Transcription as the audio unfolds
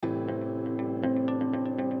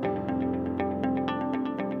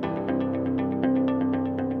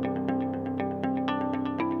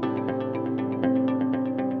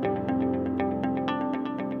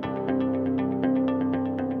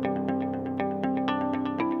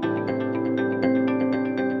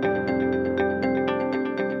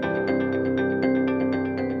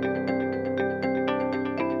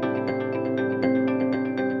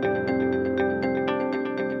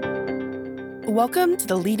Welcome to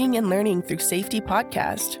the Leading and Learning Through Safety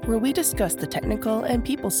podcast, where we discuss the technical and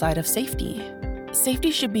people side of safety. Safety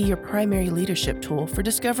should be your primary leadership tool for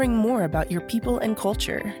discovering more about your people and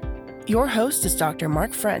culture. Your host is Dr.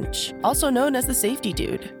 Mark French, also known as the Safety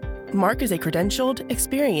Dude. Mark is a credentialed,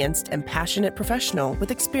 experienced, and passionate professional with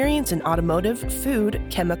experience in automotive, food,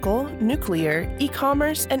 chemical, nuclear,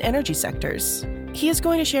 e-commerce, and energy sectors. He is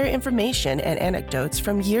going to share information and anecdotes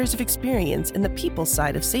from years of experience in the people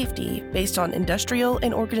side of safety based on industrial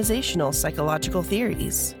and organizational psychological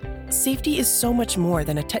theories. Safety is so much more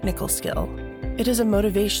than a technical skill. It is a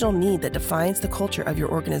motivational need that defines the culture of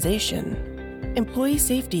your organization. Employee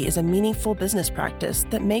safety is a meaningful business practice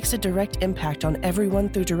that makes a direct impact on everyone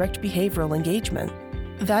through direct behavioral engagement.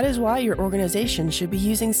 That is why your organization should be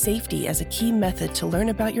using safety as a key method to learn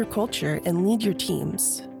about your culture and lead your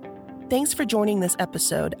teams. Thanks for joining this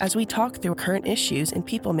episode as we talk through current issues in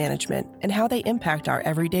people management and how they impact our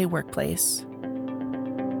everyday workplace.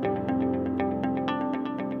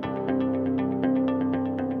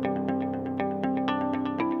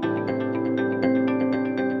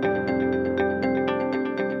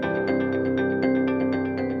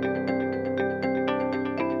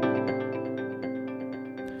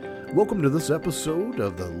 Welcome to this episode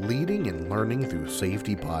of the Leading and Learning Through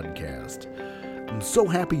Safety podcast. I'm so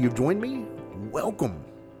happy you've joined me. Welcome.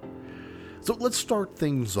 So let's start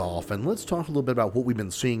things off and let's talk a little bit about what we've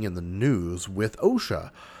been seeing in the news with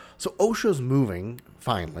OSHA. So OSHA's moving,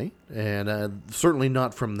 finally, and certainly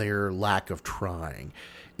not from their lack of trying,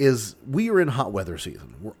 is we are in hot weather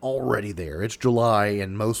season. We're already there. It's July,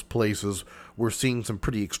 and most places we're seeing some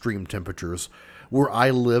pretty extreme temperatures. Where I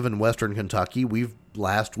live in western Kentucky,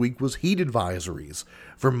 last week was heat advisories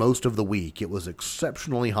for most of the week. It was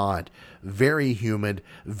exceptionally hot, very humid,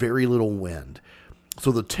 very little wind.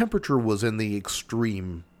 So the temperature was in the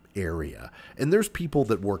extreme area. And there's people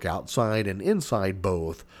that work outside and inside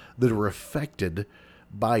both that are affected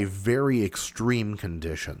by very extreme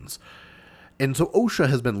conditions. And so OSHA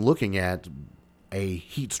has been looking at a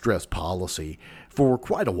heat stress policy for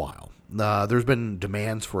quite a while. There's been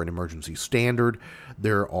demands for an emergency standard.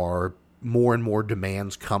 There are more and more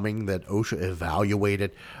demands coming that OSHA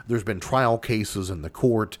evaluated. There's been trial cases in the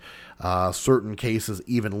court. Certain cases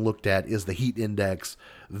even looked at, is the heat index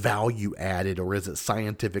value added, or is it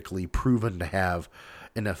scientifically proven to have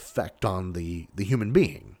an effect on the human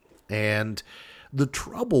being? And the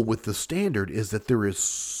trouble with the standard is that there is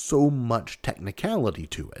so much technicality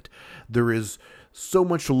to it. There is so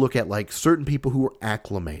much to look at, like certain people who are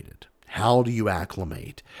acclimated. How do you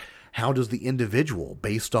acclimate? How does the individual,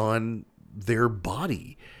 based on their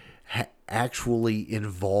body, actually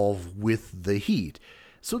involve with the heat?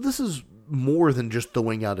 So this is more than just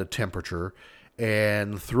throwing out a temperature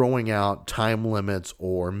and throwing out time limits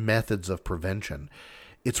or methods of prevention.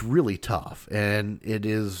 It's really tough, and it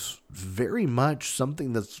is very much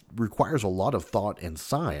something that requires a lot of thought and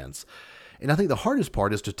science. And I think the hardest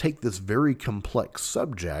part is to take this very complex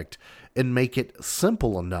subject and make it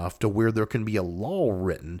simple enough to where there can be a law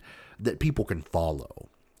written that people can follow.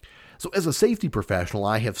 So as a safety professional,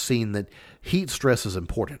 I have seen that heat stress is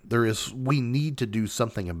important. We need to do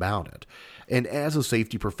something about it. And as a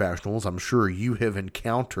safety professional, as I'm sure you have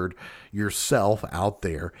encountered yourself out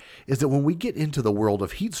there, is that when we get into the world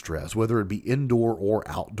of heat stress, whether it be indoor or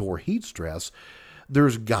outdoor heat stress,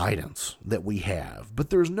 there's guidance that we have,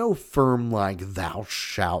 but there's no firm like thou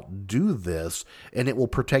shalt do this and it will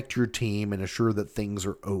protect your team and assure that things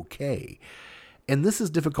are okay. And this is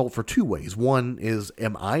difficult for two ways. One is,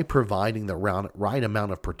 am I providing the right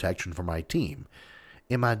amount of protection for my team?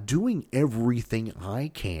 Am I doing everything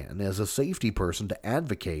I can as a safety person to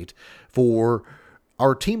advocate for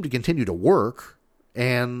our team to continue to work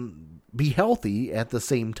and be healthy at the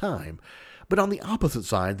same time? But on the opposite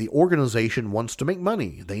side, the organization wants to make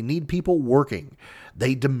money. They need people working.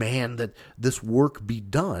 They demand that this work be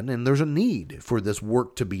done, and there's a need for this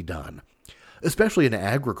work to be done. Especially in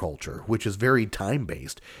agriculture, which is very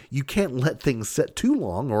time-based. You can't let things sit too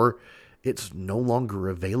long or it's no longer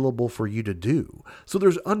available for you to do. So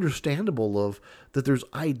there's understandable that there's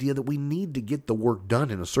idea that we need to get the work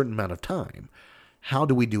done in a certain amount of time. How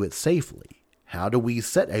do we do it safely? How do we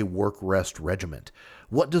set a work-rest regiment?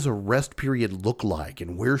 What does a rest period look like,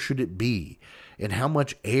 and where should it be? And how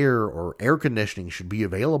much air or air conditioning should be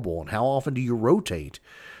available, and how often do you rotate?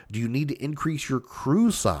 Do you need to increase your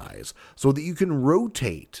crew size so that you can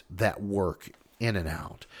rotate that work in and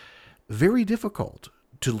out? Very difficult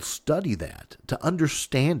to study that, to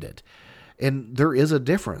understand it. And there is a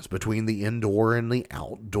difference between the indoor and the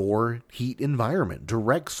outdoor heat environment,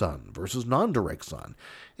 direct sun versus non-direct sun.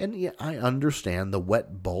 And yeah, I understand the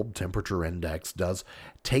wet bulb temperature index does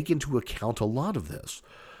take into account a lot of this.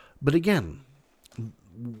 But again,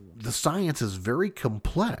 the science is very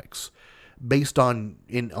complex based on,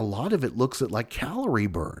 in a lot of it looks at like calorie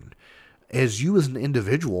burn. As you as an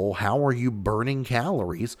individual, how are you burning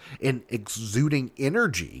calories and exuding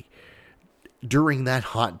energy during that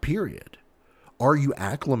hot period? Are you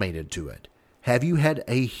acclimated to it? Have you had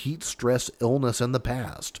a heat stress illness in the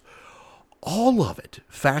past? All of it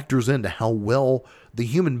factors into how well the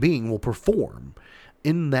human being will perform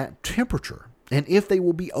in that temperature, and if they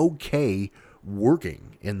will be okay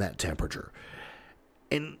working in that temperature.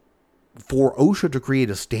 And for OSHA to create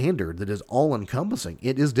a standard that is all-encompassing,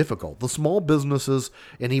 it is difficult. The small businesses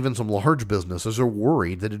and even some large businesses are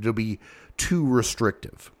worried that it'll be too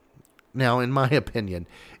restrictive. Now, in my opinion,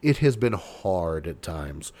 it has been hard at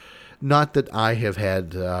times. Not that I have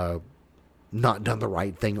had not done the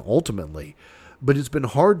right thing ultimately, but it's been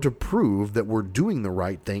hard to prove that we're doing the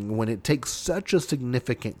right thing when it takes such a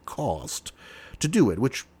significant cost to do it,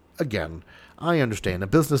 which, again, I understand. A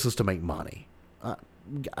business is to make money.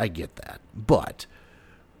 I get that. But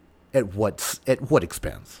at what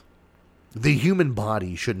expense? The human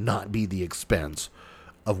body should not be the expense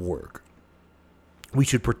of work. We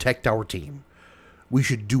should protect our team. We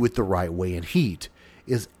should do it the right way, and heat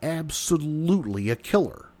is absolutely a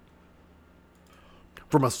killer.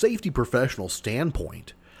 From a safety professional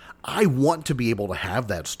standpoint, I want to be able to have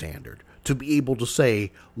that standard, to be able to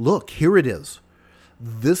say, look, here it is.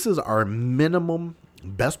 This is our minimum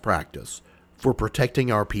best practice for protecting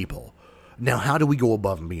our people. Now, how do we go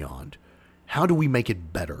above and beyond? How do we make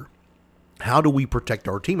it better? How do we protect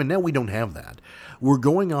our team? And now we don't have that. We're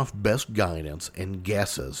going off best guidance and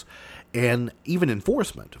guesses and even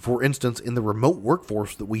enforcement. For instance, in the remote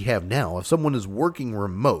workforce that we have now, if someone is working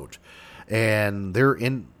remote and they're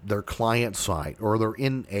in their client site or they're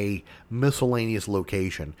in a miscellaneous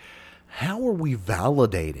location, how are we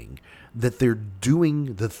validating that they're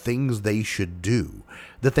doing the things they should do?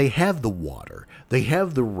 That they have the water, they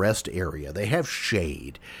have the rest area, they have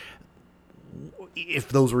shade. If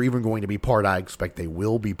those are even going to be part, I expect they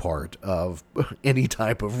will be part of any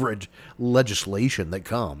type of legislation that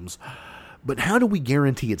comes. But how do we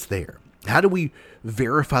guarantee it's there? How do we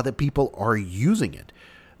verify that people are using it?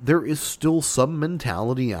 There is still some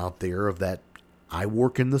mentality out there of that, I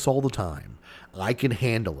work in this all the time. I can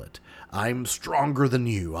handle it. I'm stronger than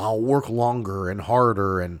you. I'll work longer and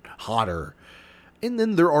harder and hotter. And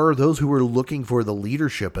then there are those who are looking for the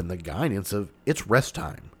leadership and the guidance of, it's rest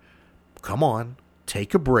time. Come on,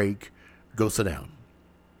 take a break, go sit down.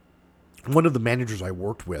 One of the managers I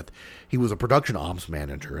worked with, he was a production ops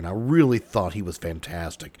manager, and I really thought he was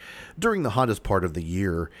fantastic. During the hottest part of the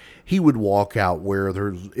year, he would walk out where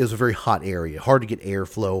there is a very hot area, hard to get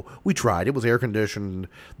airflow. We tried. It was air conditioned.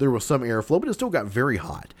 There was some airflow, but it still got very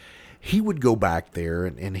hot. He would go back there,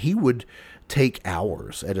 and he would take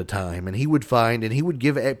hours at a time, and he would find, and he would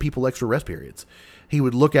give people extra rest periods. He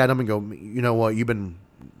would look at them and go, you know what, you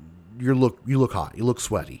look hot, you look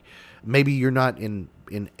sweaty. Maybe you're not in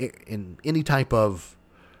any type of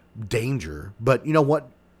danger, but you know what?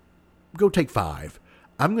 Go take 5.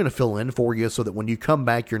 I'm going to fill in for you so that when you come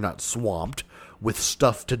back, you're not swamped with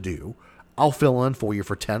stuff to do. I'll fill in for you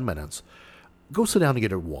for 10 minutes. Go sit down and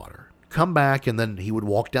get a water. Come back, and then he would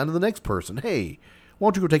walk down to the next person. Hey, why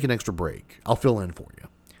don't you go take an extra break? I'll fill in for you.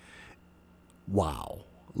 Wow.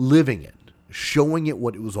 Living it, showing it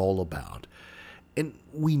what it was all about. And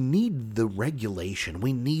we need the regulation.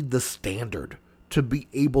 We need the standard to be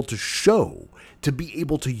able to show, to be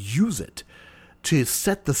able to use it, to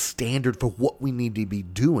set the standard for what we need to be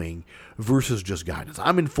doing versus just guidance.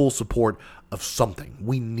 I'm in full support of something.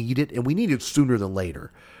 We need it, and we need it sooner than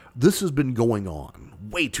later. This has been going on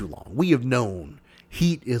way too long. We have known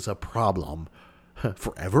heat is a problem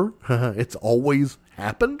forever. It's always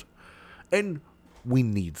happened, and we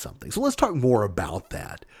need something. So let's talk more about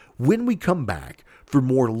that when we come back for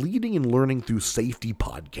more Leading and Learning Through Safety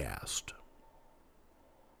podcast.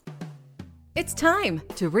 It's time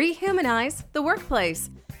to rehumanize the workplace.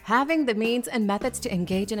 Having the means and methods to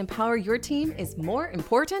engage and empower your team is more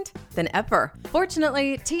important than ever.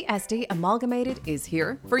 Fortunately, TSD Amalgamated is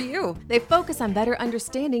here for you. They focus on better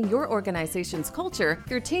understanding your organization's culture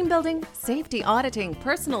through team building, safety auditing,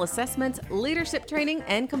 personal assessments, leadership training,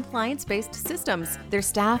 and compliance-based systems. Their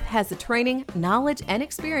staff has the training, knowledge, and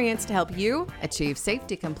experience to help you achieve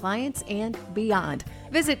safety compliance and beyond.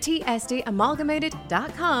 Visit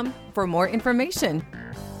tsdamalgamated.com for more information.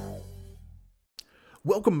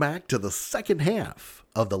 Welcome back to the second half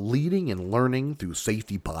of the Leading and Learning Through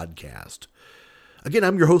Safety podcast. Again,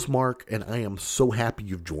 I'm your host, Mark, and I am so happy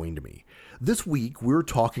you've joined me. This week, we're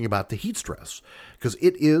talking about the heat stress, because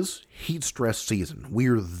it is heat stress season.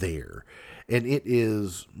 We're there, and it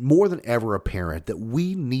is more than ever apparent that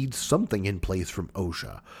we need something in place from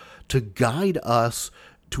OSHA to guide us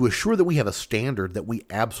to assure that we have a standard that we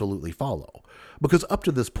absolutely follow. Because up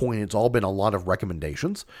to this point, it's all been a lot of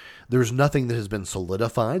recommendations. There's nothing that has been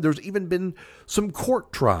solidified. There's even been some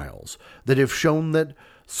court trials that have shown that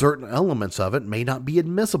certain elements of it may not be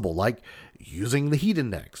admissible, like using the heat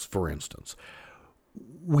index, for instance.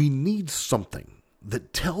 We need something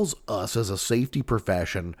that tells us as a safety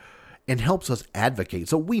profession and helps us advocate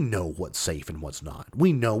so we know what's safe and what's not.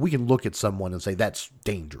 We know we can look at someone and say, that's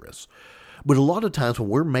dangerous. But a lot of times when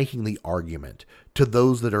we're making the argument to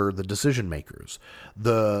those that are the decision makers,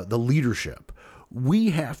 the leadership, we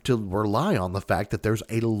have to rely on the fact that there's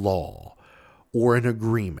a law or an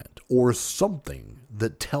agreement or something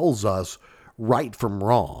that tells us right from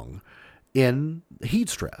wrong in heat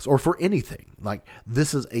stress or for anything. Like,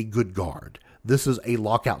 this is a good guard. This is a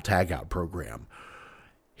lockout tagout program.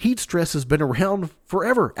 Heat stress has been around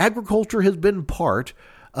forever. Agriculture has been part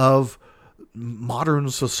of modern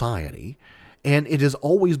society, and it has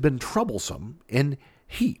always been troublesome in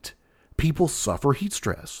heat. People suffer heat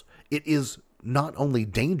stress. It is not only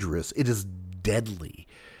dangerous, it is deadly.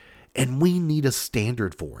 And we need a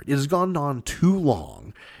standard for it. It has gone on too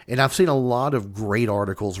long, and I've seen a lot of great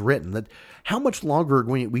articles written that how much longer are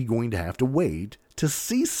we going to have to wait to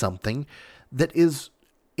see something that is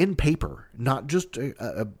in paper, not just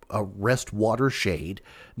a rest watershed,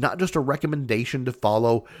 not just a recommendation to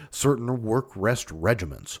follow certain work-rest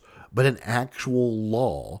regimens, but an actual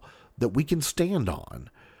law that we can stand on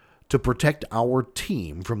to protect our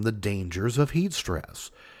team from the dangers of heat stress.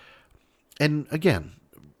 And again,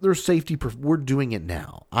 there's safety. We're doing it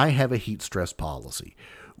now. I have a heat stress policy.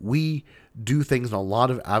 We do things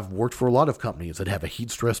in I've worked for a lot of companies that have a heat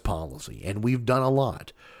stress policy, and we've done a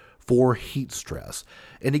lot for heat stress.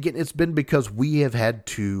 And again, it's been because we have had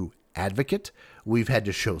to advocate, we've had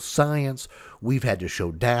to show science, we've had to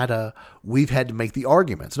show data, we've had to make the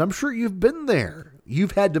arguments. And I'm sure you've been there.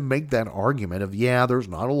 You've had to make that argument of, yeah, there's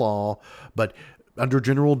not a law, but under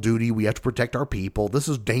general duty, we have to protect our people. This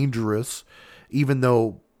is dangerous, even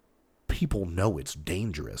though people know it's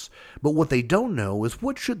dangerous. But what they don't know is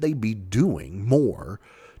what should they be doing more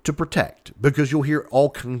to protect, because you'll hear all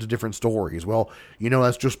kinds of different stories. Well,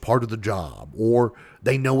 that's just part of the job, or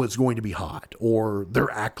they know it's going to be hot, or they're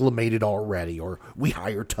acclimated already, or we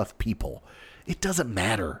hire tough people. It doesn't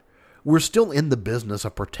matter. We're still in the business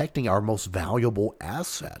of protecting our most valuable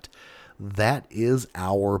asset. That is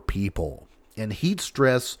our people. And heat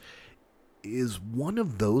stress is one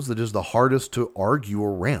of those that is the hardest to argue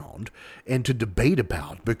around and to debate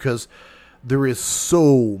about, because there is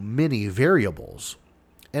so many variables.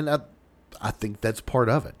 And I think that's part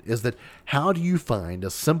of it, is that how do you find a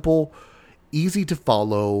simple, easy to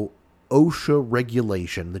follow OSHA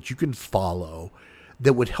regulation that you can follow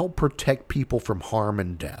that would help protect people from harm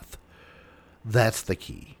and death? That's the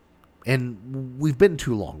key. And we've been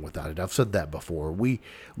too long without it. I've said that before. We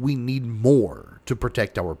need more to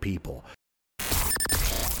protect our people.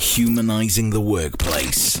 Humanizing the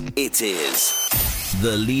workplace. It is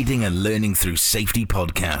the Leading and Learning Through Safety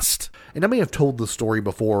podcast. And I may have told this story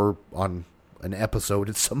before on an episode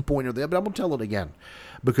at some point or the other, but I'm going to tell it again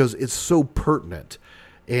because it's so pertinent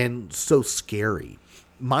and so scary.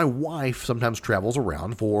 My wife sometimes travels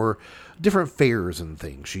around for different fairs and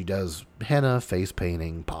things. She does henna, face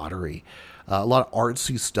painting, pottery, a lot of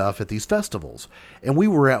artsy stuff at these festivals. And we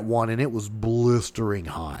were at one, and it was blistering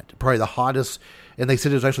hot, probably the hottest. And they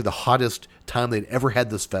said it was actually the hottest time they'd ever had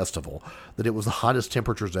this festival, that it was the hottest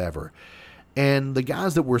temperatures ever. And the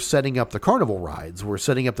guys that were setting up the carnival rides were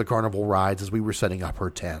setting up the carnival rides as we were setting up her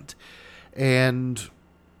tent. And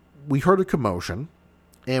we heard a commotion,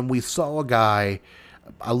 and we saw a guy.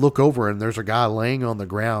 I look over, and there's a guy laying on the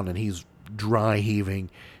ground, and he's dry heaving.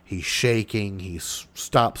 He's shaking. He's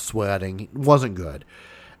stopped sweating. It wasn't good.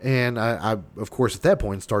 And I, of course, at that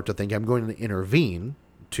point, start to think I'm going to intervene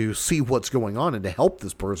to see what's going on and to help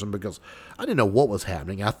this person, because I didn't know what was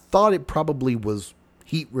happening. I thought it probably was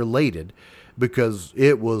heat related, because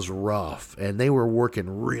it was rough and they were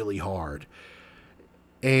working really hard.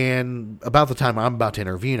 And about the time I'm about to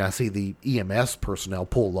intervene, I see the EMS personnel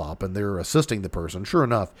pull up and they're assisting the person. Sure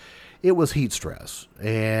enough, it was heat stress.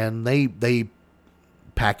 And they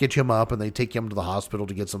package him up and they take him to the hospital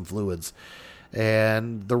to get some fluids.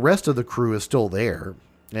 And the rest of the crew is still there.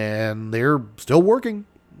 And they're still working,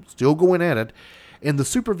 still going at it. And the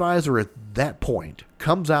supervisor at that point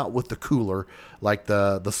comes out with the cooler, like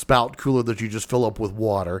the spout cooler that you just fill up with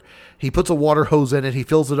water. He puts a water hose in it. He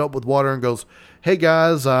fills it up with water and goes, "Hey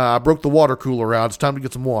guys, I broke the water cooler out. It's time to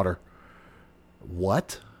get some water."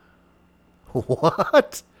 What?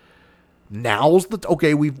 What? Now's the...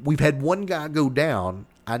 Okay, we've had one guy go down.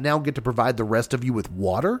 I now get to provide the rest of you with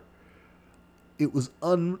water? It was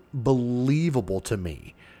unbelievable to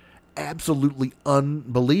me. Absolutely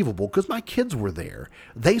unbelievable, because my kids were there.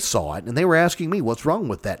 They saw it, and they were asking me, what's wrong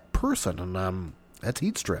with that person? And that's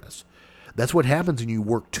heat stress. That's what happens when you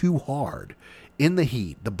work too hard in the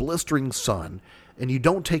heat, the blistering sun, and you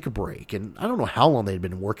don't take a break. And I don't know how long they'd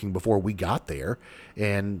been working before we got there.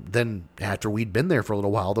 And then after we'd been there for a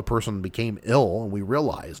little while, the person became ill, and we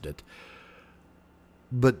realized it.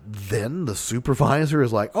 But then the supervisor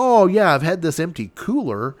is like, "Oh, yeah, I've had this empty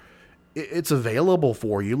cooler. It's available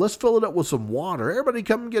for you. Let's fill it up with some water. Everybody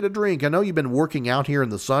come and get a drink. I know you've been working out here in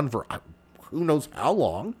the sun for who knows how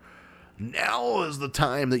long. Now is the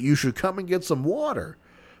time that you should come and get some water."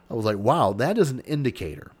 I was like, wow, that is an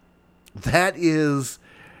indicator. That's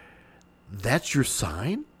your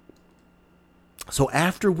sign? So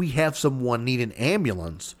after we have someone need an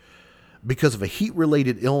ambulance because of a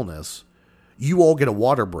heat-related illness, you all get a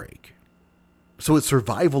water break. So it's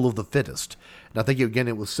survival of the fittest. And I think, again,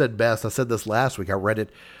 it was said best. I said this last week. I read it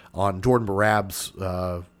on Jordan Barab's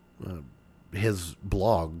his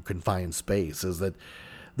blog, Confined Space, is that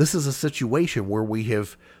this is a situation where we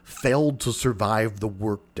have failed to survive the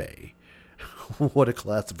workday. What a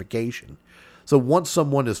classification. So once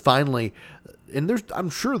someone is finally, and I'm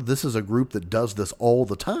sure this is a group that does this all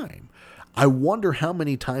the time. I wonder how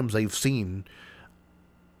many times they've seen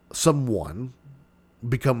someone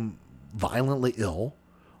become violently ill,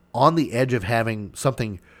 on the edge of having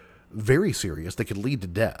something very serious that could lead to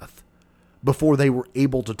death, before they were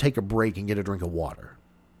able to take a break and get a drink of water.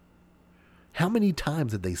 How many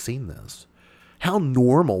times had they seen this? How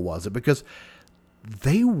normal was it? Because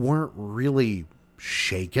they weren't really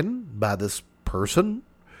shaken by this person.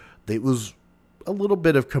 It was a little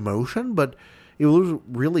bit of commotion, but it was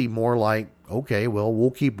really more like, okay, well,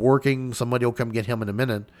 we'll keep working. Somebody will come get him in a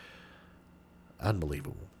minute.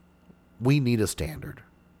 Unbelievable. We need a standard.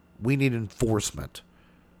 We need enforcement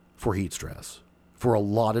for heat stress for a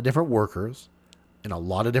lot of different workers in a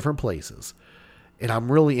lot of different places. And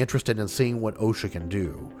I'm really interested in seeing what OSHA can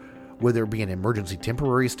do, whether it be an emergency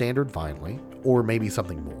temporary standard finally, or maybe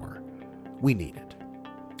something more. We need it.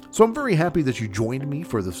 So I'm very happy that you joined me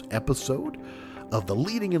for this episode of the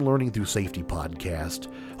Leading and Learning Through Safety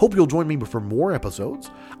podcast. Hope you'll join me for more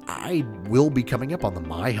episodes. I will be coming up on the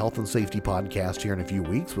My Health and Safety podcast here in a few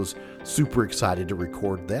weeks. Was super excited to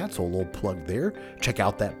record that, so a little plug there. Check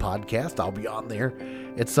out that podcast. I'll be on there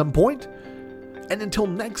at some point. And until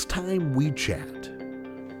next time we chat,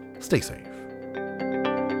 stay safe.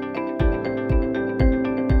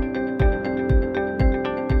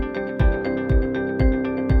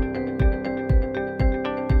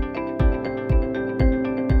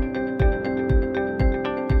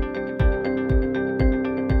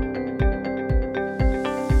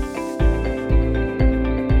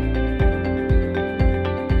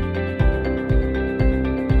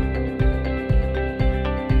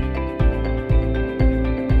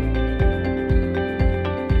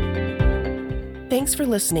 Thanks for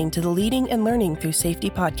listening to the Leading and Learning Through Safety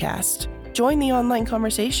podcast. Join the online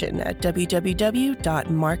conversation at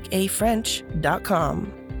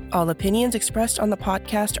www.markafrench.com. All opinions expressed on the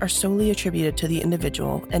podcast are solely attributed to the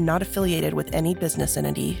individual and not affiliated with any business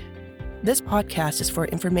entity. This podcast is for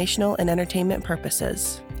informational and entertainment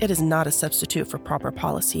purposes. It is not a substitute for proper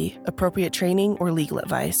policy, appropriate training, or legal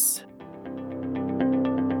advice.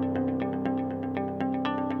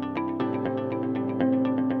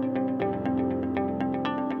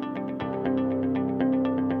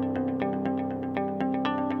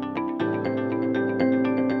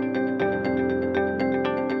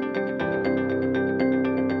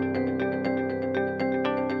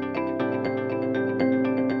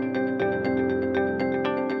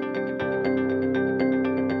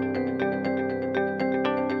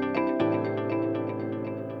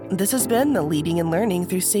 This has been the Leading and Learning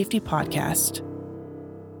Through Safety podcast.